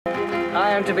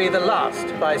I am to be the last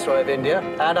Viceroy of India,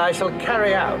 and I shall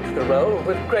carry out the role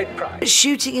with great pride.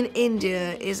 Shooting in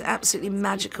India is absolutely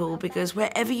magical because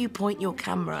wherever you point your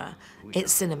camera,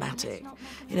 it's cinematic.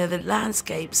 You know, the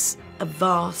landscapes are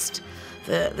vast,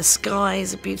 the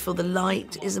skies are beautiful, the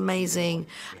light is amazing,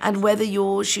 and whether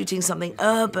you're shooting something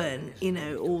urban, you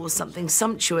know, or something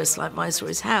sumptuous like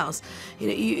Viceroy's house, you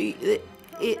know,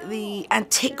 the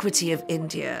antiquity of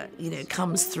India, you know,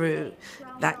 comes through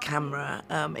that camera.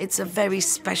 It's a very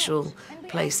special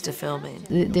place to film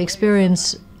in. The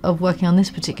experience of working on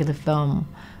this particular film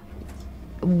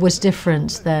was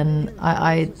different than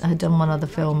I had done one other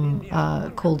film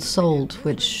called Sold,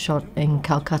 which shot in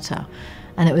Calcutta,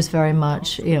 and it was very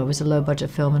much, you know, it was a low-budget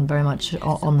film and very much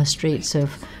on the streets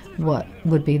of what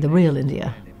would be the real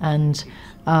India, and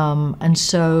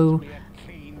so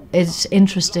it's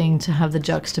interesting to have the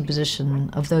juxtaposition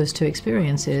of those two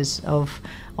experiences of,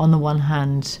 on the one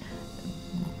hand,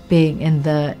 being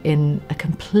in a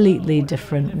completely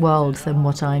different world than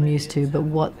what I'm used to, but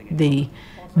what the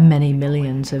many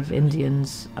millions of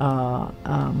Indians are,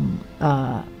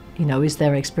 you know, is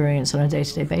their experience on a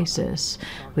day-to-day basis,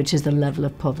 which is the level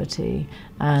of poverty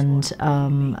and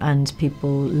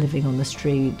people living on the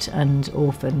street and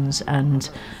orphans and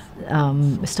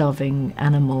starving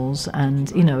animals, and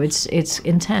you know, it's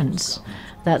intense.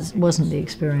 That wasn't the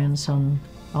experience on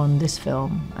this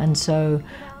film, and so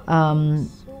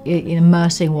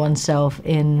immersing oneself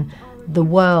in the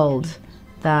world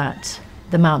that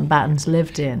the Mountbattens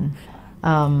lived in,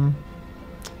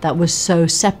 that was so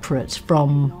separate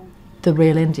from the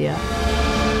real India.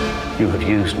 You have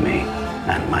used me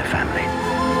and my family.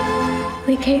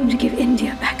 We came to give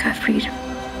India back her freedom,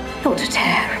 not to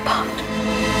tear her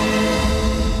apart.